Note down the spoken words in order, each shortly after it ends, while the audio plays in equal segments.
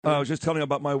I was just telling you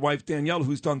about my wife, Danielle,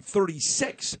 who's done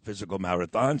 36 physical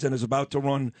marathons and is about to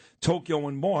run Tokyo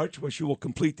in March, where she will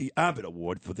complete the Abbott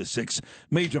Award for the 6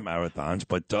 major marathons.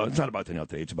 But it's not about Danielle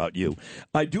today. It's about you.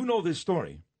 I do know this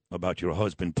story about your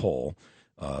husband, Paul,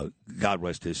 God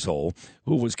rest his soul,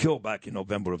 who was killed back in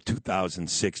November of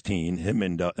 2016. Him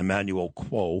and Emmanuel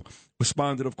Quo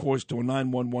responded, of course, to a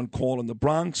 911 call in the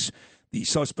Bronx. The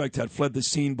suspect had fled the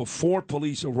scene before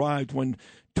police arrived. When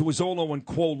Tuizzolo and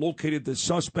Quo located the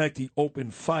suspect, he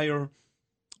opened fire.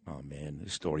 Oh, man,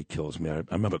 this story kills me. I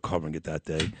remember covering it that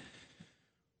day.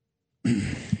 He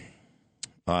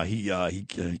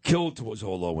killed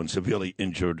Tuizzolo and severely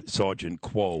injured Sergeant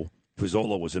Quo.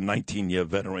 Tuizzolo was a 19-year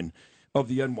veteran of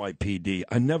the NYPD.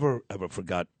 I never, ever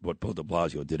forgot what Bill de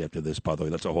Blasio did after this, by the way.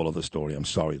 That's a whole other story. I'm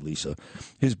sorry, Lisa.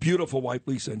 His beautiful wife,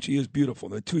 Lisa, and she is beautiful.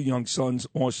 Their 2 young sons,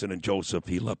 Austin and Joseph,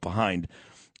 he left behind.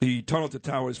 The Tunnel to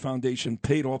Towers Foundation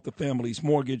paid off the family's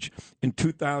mortgage in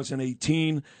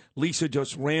 2018. Lisa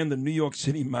just ran the New York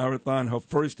City Marathon, her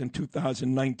first in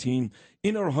 2019.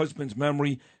 In her husband's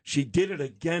memory, she did it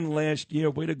again last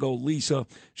year. Way to go, Lisa.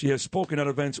 She has spoken at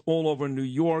events all over New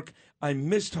York. I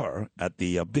missed her at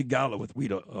the big gala with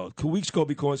Rita 2 weeks ago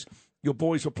because your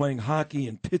boys were playing hockey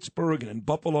in Pittsburgh and in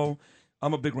Buffalo.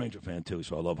 I'm a big Ranger fan, too,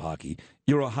 so I love hockey.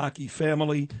 You're a hockey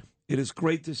family. It is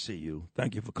great to see you.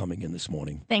 Thank you for coming in this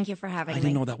morning. Thank you for having me. I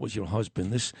didn't know that was your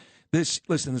husband.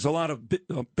 Listen, there's a lot of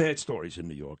bad stories in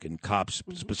New York, and cops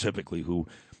specifically who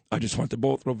I just went to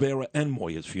both Rivera and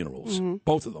Moya's funerals,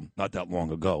 both of them, not that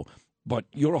long ago. But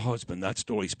your husband, that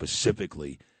story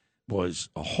specifically, was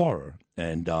a horror.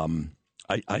 And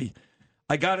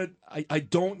I got it. I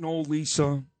don't know,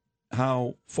 Lisa,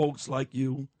 how folks like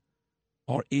you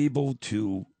are able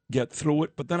to get through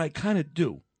it, but then I kind of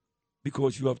do.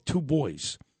 Because you have 2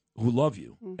 boys who love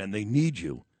you and they need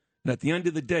you. And at the end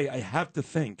of the day, I have to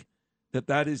think that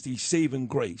that is the saving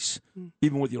grace,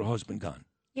 even with your husband gone.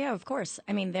 Yeah, of course.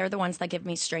 I mean, they're the ones that give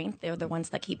me strength. They're the ones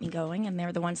that keep me going. And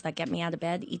they're the ones that get me out of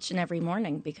bed each and every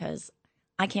morning because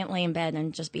I can't lay in bed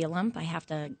and just be a lump. I have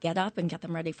to get up and get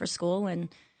them ready for school and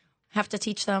have to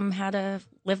teach them how to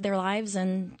live their lives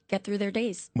and get through their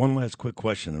days. One last quick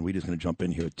question, and Rita's going to jump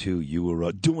in here, too. You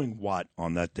were doing what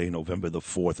on that day, November the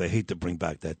 4th? I hate to bring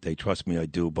back that day. Trust me, I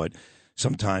do. But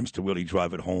sometimes to really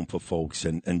drive it home for folks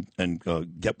and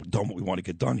get done what we want to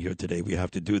get done here today, we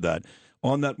have to do that.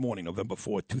 On that morning, November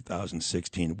 4th,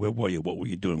 2016, where were you? What were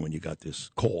you doing when you got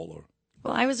this call?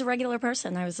 Well, I was a regular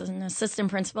person. I was an assistant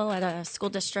principal at a school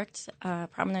district, a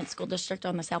prominent school district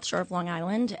on the South Shore of Long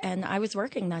Island, and I was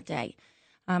working that day.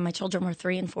 My children were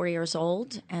 3 and 4 years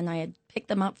old, and I had picked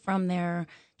them up from their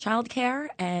childcare,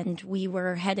 and we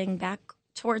were heading back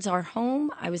towards our home.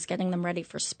 I was getting them ready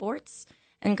for sports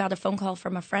and got a phone call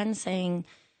from a friend saying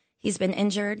he's been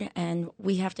injured, and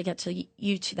we have to get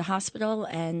you to the hospital,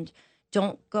 and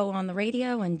don't go on the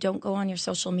radio and don't go on your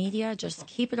social media. Just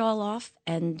keep it all off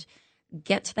and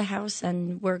get to the house,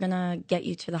 and we're going to get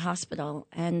you to the hospital.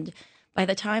 And by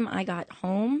the time I got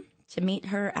home to meet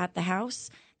her at the house,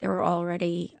 there were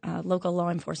already local law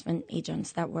enforcement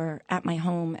agents that were at my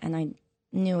home, and I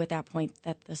knew at that point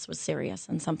that this was serious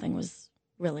and something was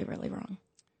really, really wrong.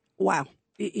 Wow.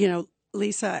 You know,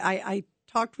 Lisa, I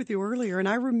talked with you earlier, and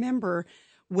I remember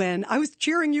when I was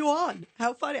cheering you on.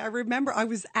 How funny. I remember I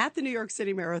was at the New York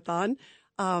City Marathon.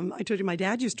 I told you my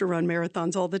dad used to run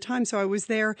marathons all the time, so I was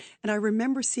there, and I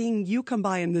remember seeing you come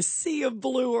by in the sea of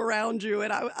blue around you,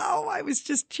 and I was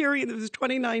just cheering. It was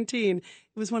 2019. It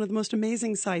was one of the most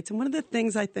amazing sights, and one of the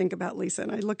things I think about, Lisa,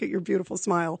 and I look at your beautiful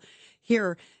smile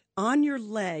here, on your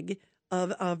leg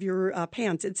of your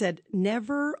pants, it said,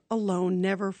 "Never alone,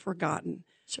 never forgotten."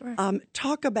 Sure.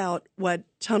 Talk about what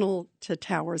Tunnel to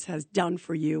Towers has done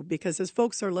for you, because as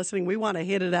folks are listening, we want to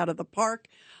hit it out of the park.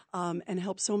 And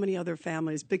help so many other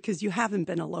families because you haven't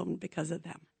been alone because of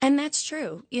them. And that's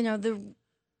true. You know, the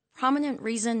prominent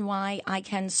reason why I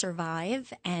can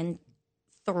survive and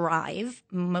thrive,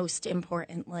 most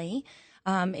importantly,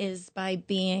 is by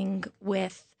being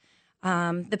with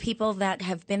the people that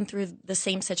have been through the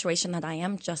same situation that I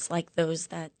am, just like those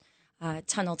that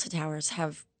Tunnel to Towers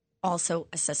have also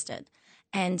assisted.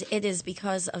 And it is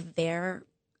because of their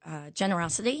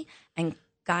generosity and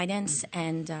guidance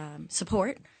and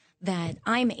support that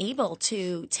I'm able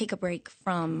to take a break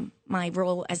from my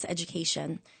role as an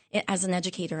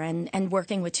educator and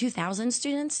working with 2,000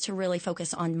 students to really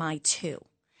focus on my 2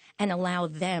 and allow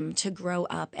them to grow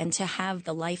up and to have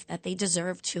the life that they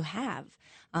deserve to have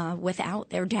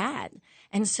without their dad.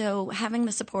 And so having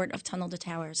the support of Tunnel to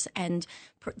Towers and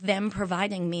them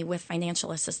providing me with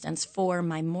financial assistance for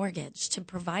my mortgage, to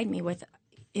provide me with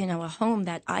a home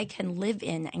that I can live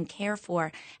in and care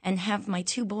for and have my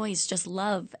two boys just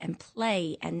love and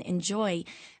play and enjoy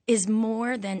is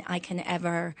more than I can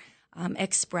ever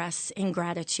express in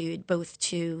gratitude, both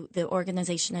to the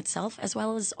organization itself as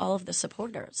well as all of the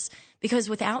supporters. Because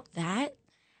without that,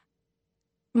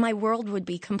 my world would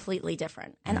be completely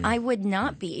different. And I would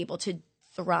not be able to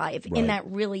thrive in that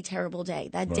really terrible day,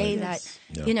 that day that,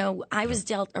 I was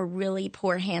dealt a really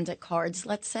poor hand at cards,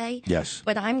 let's say. Yes.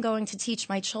 But I'm going to teach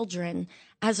my children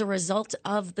as a result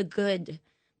of the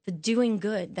doing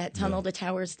good that Tunnel to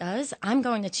Towers does. I'm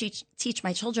going to teach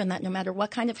my children that no matter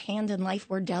what kind of hand in life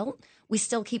we're dealt, we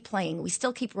still keep playing. We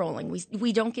still keep rolling.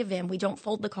 We don't give in. We don't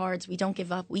fold the cards. We don't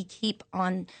give up. We keep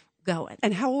on going.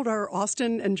 And how old are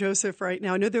Austin and Joseph right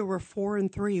now? I know they were 4 and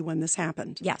 3 when this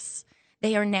happened. Yes.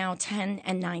 They are now 10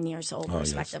 and 9 years old,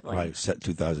 respectively. Right, set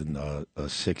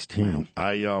 2016.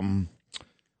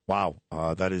 Wow,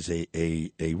 that is a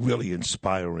really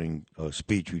inspiring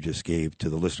speech you just gave to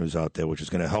the listeners out there, which is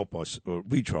going to help us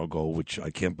reach our goal, which I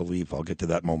can't believe. I'll get to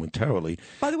that momentarily.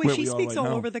 By the way, she speaks all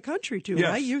over the country, too,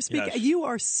 right? You speak. Yes. You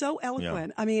are so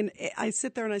eloquent. Yeah. I mean, I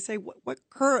sit there and I say, what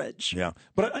courage. Yeah.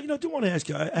 But, I do want to ask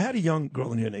you, I had a young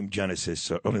girl in here named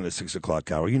Genesis early in the 6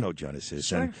 o'clock hour. You know Genesis.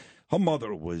 Sure. And her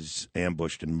mother was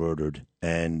ambushed and murdered,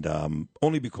 and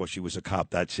only because she was a cop,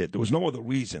 that's it. There was no other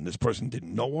reason. This person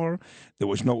didn't know her. There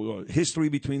was no history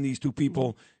between these two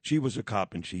people. She was a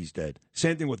cop, and she's dead.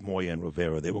 Same thing with Moya and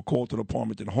Rivera. They were called to an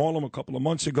apartment in Harlem a couple of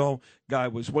months ago. Guy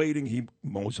was waiting. He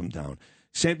mows them down.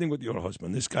 Same thing with your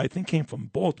husband. This guy, I think, came from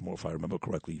Baltimore, if I remember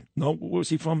correctly. No, where was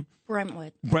he from?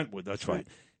 Brentwood. Brentwood, that's right.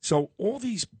 So all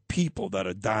these people that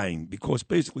are dying because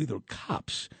basically they're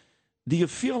cops. Do you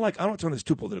feel like, I don't want to turn this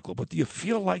too political, but do you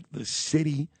feel like the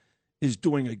city is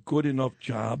doing a good enough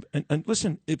job? And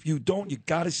listen, if you don't, you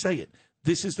got to say it.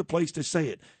 This is the place to say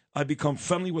it. I become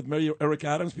friendly with Mayor Eric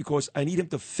Adams because I need him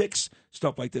to fix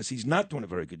stuff like this. He's not doing a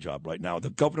very good job right now. The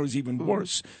governor is even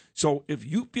worse. So if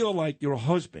you feel like your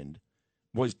husband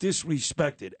was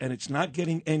disrespected and it's not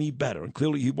getting any better, and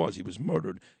clearly he was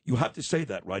murdered, you have to say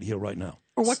that right here, right now.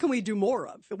 Or what can we do more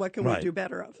of? What can we do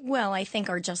better of? Well, I think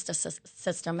our justice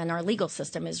system and our legal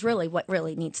system is really what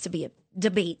really needs to be a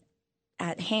debate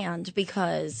at hand,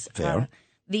 because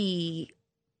the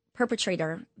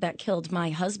perpetrator that killed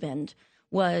my husband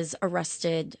was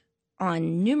arrested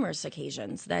on numerous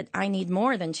occasions, that I need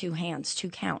more than 2 hands to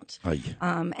count,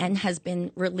 and has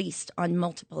been released on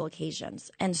multiple occasions.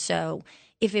 And so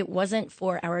if it wasn't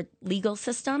for our legal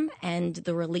system and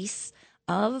the release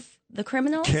of the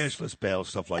criminals, cashless bail,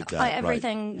 stuff like that,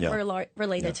 everything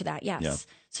related to that, yes. Yeah.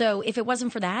 So if it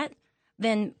wasn't for that,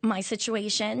 then my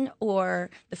situation, or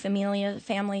the Familia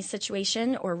family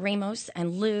situation, or Ramos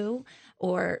and Lou,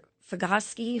 or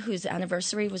Fagosky, whose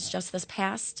anniversary was just this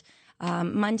past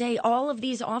Monday, all of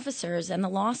these officers and the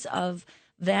loss of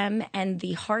them and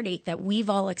the heartache that we've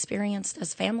all experienced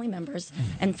as family members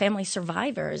and family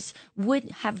survivors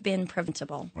would have been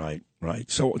preventable. Right.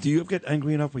 So do you ever get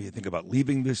angry enough when you think about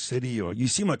leaving this city? Or you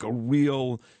seem like a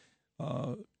real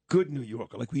good New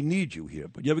Yorker, like we need you here.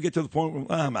 But you ever get to the point where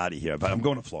I'm out of here, but I'm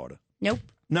going to Florida? Nope.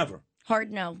 Never.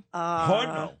 Hard no. Hard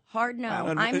no. Hard no.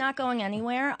 I'm not going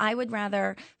anywhere. I would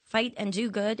rather fight and do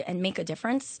good and make a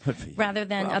difference rather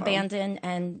than abandon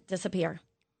and disappear.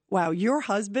 Wow, your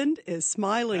husband is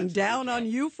smiling down on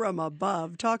you from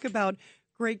above. Talk about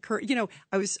great courage. You know,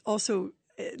 I was also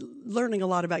learning a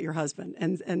lot about your husband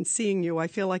and seeing you. I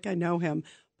feel like I know him.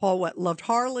 Paul loved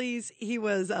Harleys. He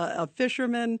was a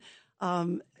fisherman.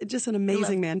 Just an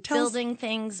amazing man. Building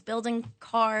things, building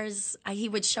cars. He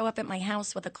would show up at my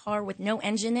house with a car with no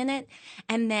engine in it.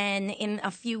 And then in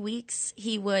a few weeks,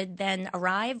 he would then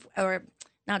arrive, or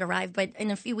not arrive, but in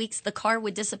a few weeks, the car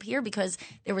would disappear because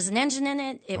there was an engine in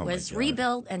it. It was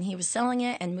rebuilt, and he was selling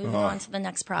it and moving on to the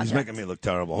next project. He's making me look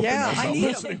terrible. Yeah, I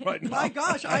need him. Right now. My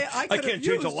gosh, I can't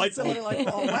change a light bulb. Like,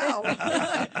 oh, wow.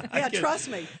 Yeah, trust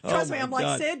me. Trust me. I'm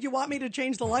like, Sid, you want me to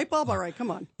change the light bulb? All right, come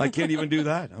on. I can't even do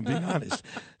that. I'm being honest.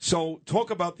 So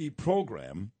talk about the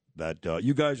program that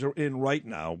you guys are in right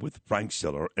now with Frank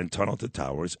Siller and Tunnel to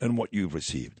Towers and what you've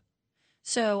received.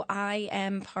 So I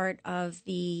am part of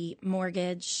the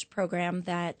mortgage program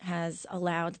that has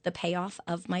allowed the payoff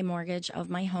of my mortgage of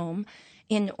my home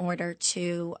in order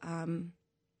to,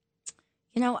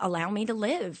 allow me to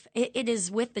live. It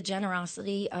is with the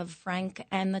generosity of Frank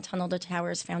and the Tunnel to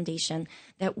Towers Foundation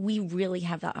that we really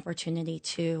have the opportunity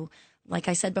to, like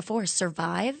I said before,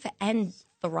 survive and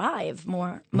thrive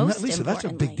most Lisa, that's a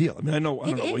big importantly. deal. I mean, I don't know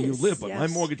where you is, live, but my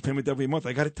yes. mortgage payment every month,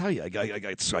 I got to tell you, I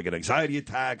get anxiety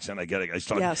attacks, and I got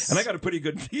a pretty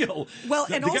good deal. Well,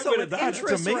 to and get also rid with of that,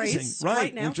 interest it's amazing, rates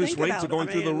right? now, Interest think rates about are going it.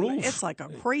 I through the mean, roof. It's like a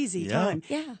crazy Yeah. time.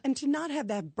 Yeah. And to not have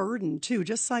that burden too,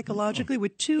 just psychologically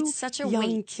with two It's such a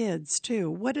young weight. kids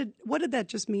too. What did that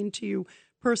just mean to you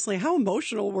personally? How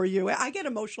emotional were you? I get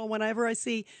emotional whenever I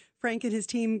see Frank and his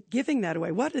team giving that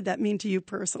away. What did that mean to you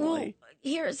personally? Well,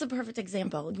 here's a perfect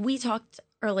example. We talked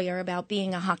earlier about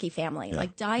being a hockey family,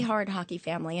 like diehard hockey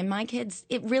family. And my kids,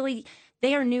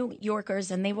 they are New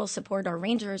Yorkers and they will support our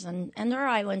Rangers and our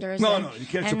Islanders. No, and, no, you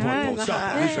can't and- support both.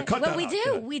 Stop it. Lisa, cut Well, that we out. do.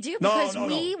 Yeah. We do No, because no,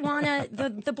 no. we want to,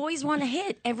 the boys want to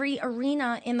hit every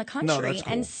arena in the country that's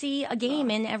cool. and see a game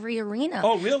in every arena.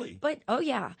 Oh, really? But, oh,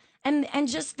 yeah. And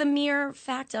just the mere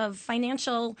fact of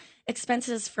financial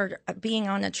expenses for being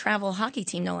on a travel hockey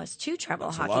team, no less two travel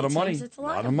It's a hockey lot of teams. money. It's a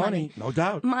lot of money. No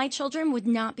doubt. My children would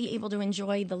not be able to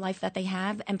enjoy the life that they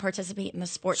have and participate in the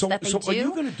sports So, that they so do. are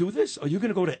you going to do this? Are you going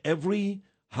to go to every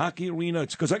hockey arena?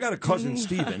 It's because I got a cousin,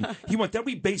 Steven. He went to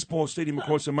every baseball stadium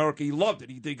across America. He loved it.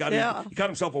 He got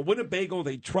himself a Winnebago.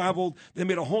 They traveled. They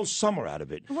made a whole summer out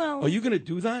of it. Well- are you going to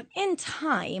do that? in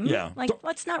time. Yeah. Like,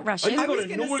 let's not rush Are it. you I go was to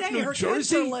going to Newark, say, New her kids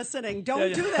Jersey? are listening.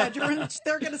 Don't do that.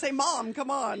 They're going to say, Mom,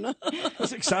 come on.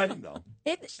 It's exciting, though.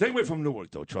 It- Stay away from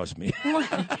Newark, though. Trust me.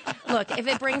 Look, if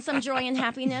it brings some joy and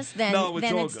happiness, then No, it's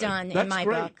then all it's good. done That's in my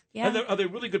great. book. Yeah. Are they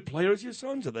really good players, your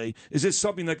sons? Is this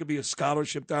something that could be a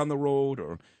scholarship down the road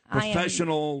or I am-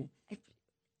 professional?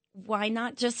 Why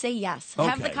not just say yes?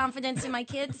 Have the Okay. confidence in my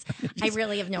kids. I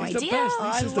really have no He's the idea. best.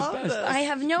 I Lisa's the love best. this. I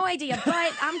have no idea,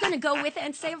 but I'm going to go with it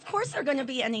and say, of course, they're going to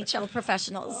be NHL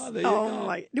professionals. There you go. Oh,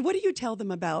 my. What do you tell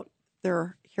them about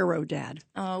their hero dad?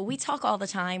 We talk all the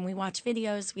time. We watch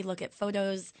videos, we look at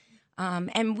photos,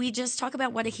 and we just talk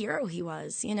about what a hero he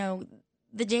was. You know,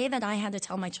 the day that I had to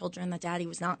tell my children that Daddy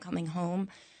was not coming home,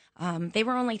 they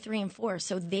were only 3 and 4,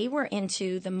 so they were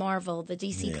into the Marvel, the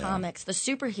DC Comics, the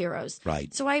superheroes.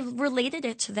 Right. So I related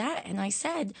it to that, and I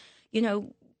said, you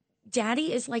know,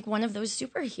 Daddy is like one of those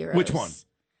superheroes. Which one?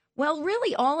 Well,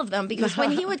 really all of them, because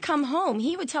when he would come home,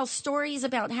 he would tell stories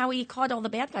about how he caught all the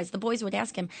bad guys. The boys would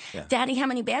ask him, Daddy, how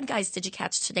many bad guys did you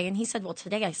catch today? And he said, well,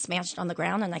 today I smashed on the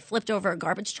ground and I flipped over a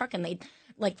garbage truck and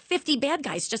like 50 bad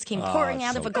guys just came pouring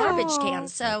out of a garbage can.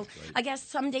 So I guess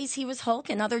some days he was Hulk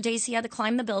and other days he had to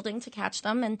climb the building to catch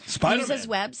them and use his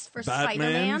webs for Batman,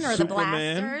 Spider-Man or the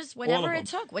Superman, blasters, all whatever of it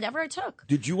took, whatever it took.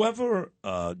 Did you ever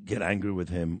get angry with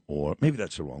him, or maybe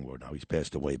that's the wrong word now, he's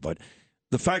passed away, but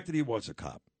the fact that he was a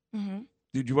cop,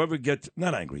 did you ever get,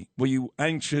 not angry, were you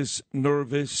anxious,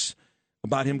 nervous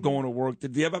about him going to work?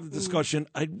 Did you ever have the discussion,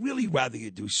 I'd really rather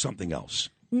you do something else?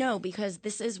 No, because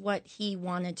this is what he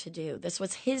wanted to do. This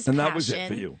was his And passion. that was it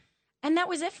for you? And that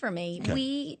was it for me.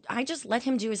 Okay. I just let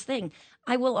him do his thing.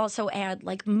 I will also add,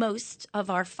 like most of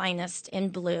our finest in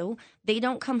blue, they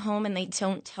don't come home and they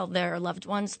don't tell their loved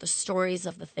ones the stories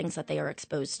of the things that they are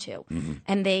exposed to.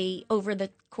 And they, over the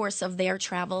course of their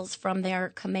travels from their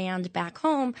command back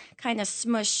home, kind of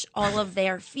smush all of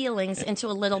their feelings into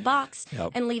a little box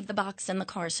and leave the box in the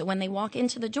car. So when they walk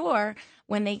into the door,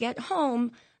 when they get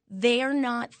home, they're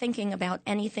not thinking about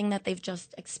anything that they've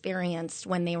just experienced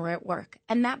when they were at work.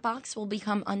 And that box will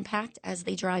become unpacked as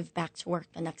they drive back to work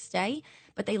the next day.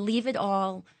 But they leave it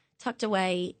all tucked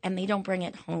away and they don't bring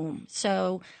it home.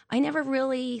 So I never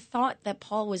really thought that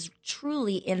Paul was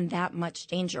truly in that much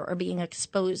danger or being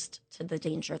exposed to the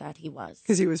danger that he was.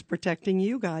 Because he was protecting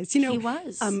you guys. You know, He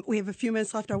was. We have a few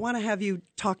minutes left. I want to have you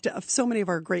talk to so many of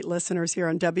our great listeners here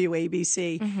on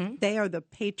WABC. They are the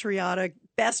patriotic,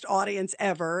 best audience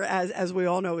ever, as we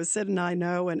all know, as Sid and I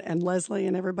know, and Leslie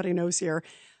and everybody knows here.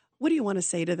 What do you want to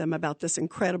say to them about this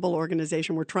incredible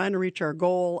organization? We're trying to reach our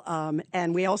goal.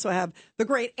 And we also have the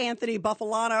great Anthony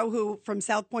Buffalano, who from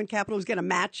South Point Capital is going to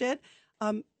match it.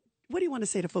 What do you want to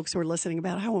say to folks who are listening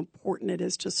about how important it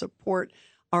is to support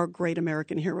our great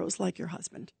American heroes like your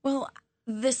husband? Well,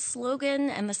 the slogan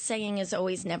and the saying is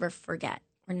always never forget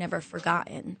or never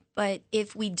forgotten. But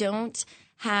if we don't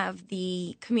have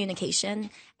the communication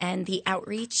and the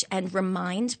outreach and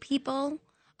remind people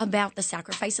about the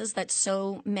sacrifices that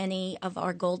so many of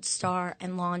our Gold Star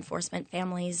and law enforcement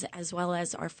families, as well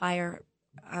as our fire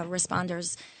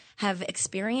responders, have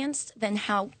experienced, then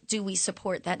how do we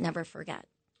support that never forget?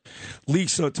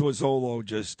 Lisa Tuazzolo,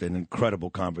 just an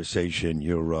incredible conversation.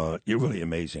 You're really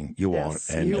amazing. You Yes,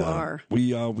 are. And you are.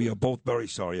 We are both very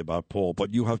sorry about Paul,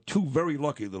 but you have two very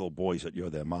lucky little boys that you're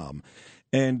their mom.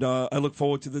 And I look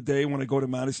forward to the day when I go to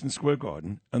Madison Square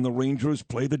Garden and the Rangers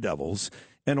play the Devils,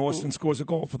 and Austin scores a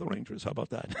goal for the Rangers. How about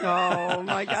that? Oh,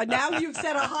 my God. Now you've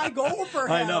set a high goal for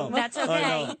him. I know. That's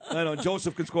okay. I know.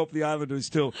 Joseph can score for the Islanders,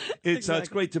 too. It's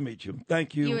great to meet you.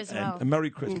 Thank you. You as well. And Merry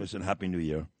Christmas and Happy New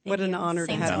Year. What an honor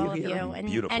to Same have all you of here. you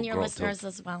Beautiful and your girl, listeners too.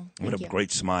 as well. What a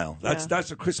great smile.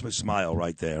 That's a Christmas smile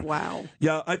right there. Wow.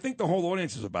 Yeah, I think the whole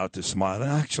audience is about to smile.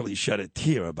 I actually shed a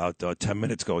tear about 10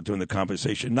 minutes ago during the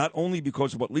conversation, not only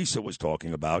because of what Lisa was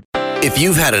talking about. If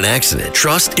you've had an accident,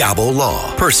 trust Gabo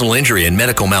Law. Personal injury and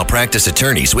medical malpractice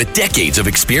attorneys with decades of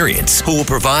experience who will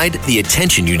provide the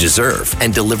attention you deserve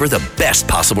and deliver the best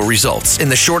possible results in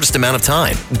the shortest amount of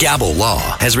time. Gabo Law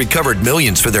has recovered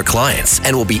millions for their clients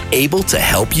and will be able to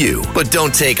help you. But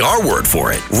don't take our word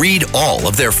for it. Read all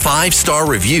of their 5-star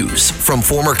reviews from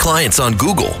former clients on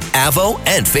Google, Avo,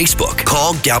 and Facebook.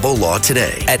 Call Gabo Law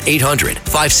today at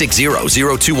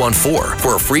 800-560-0214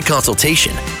 for a free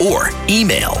consultation or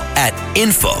email at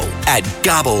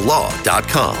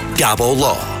info@gabolaw.com. Gabo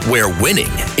Law, where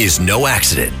winning is no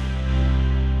accident.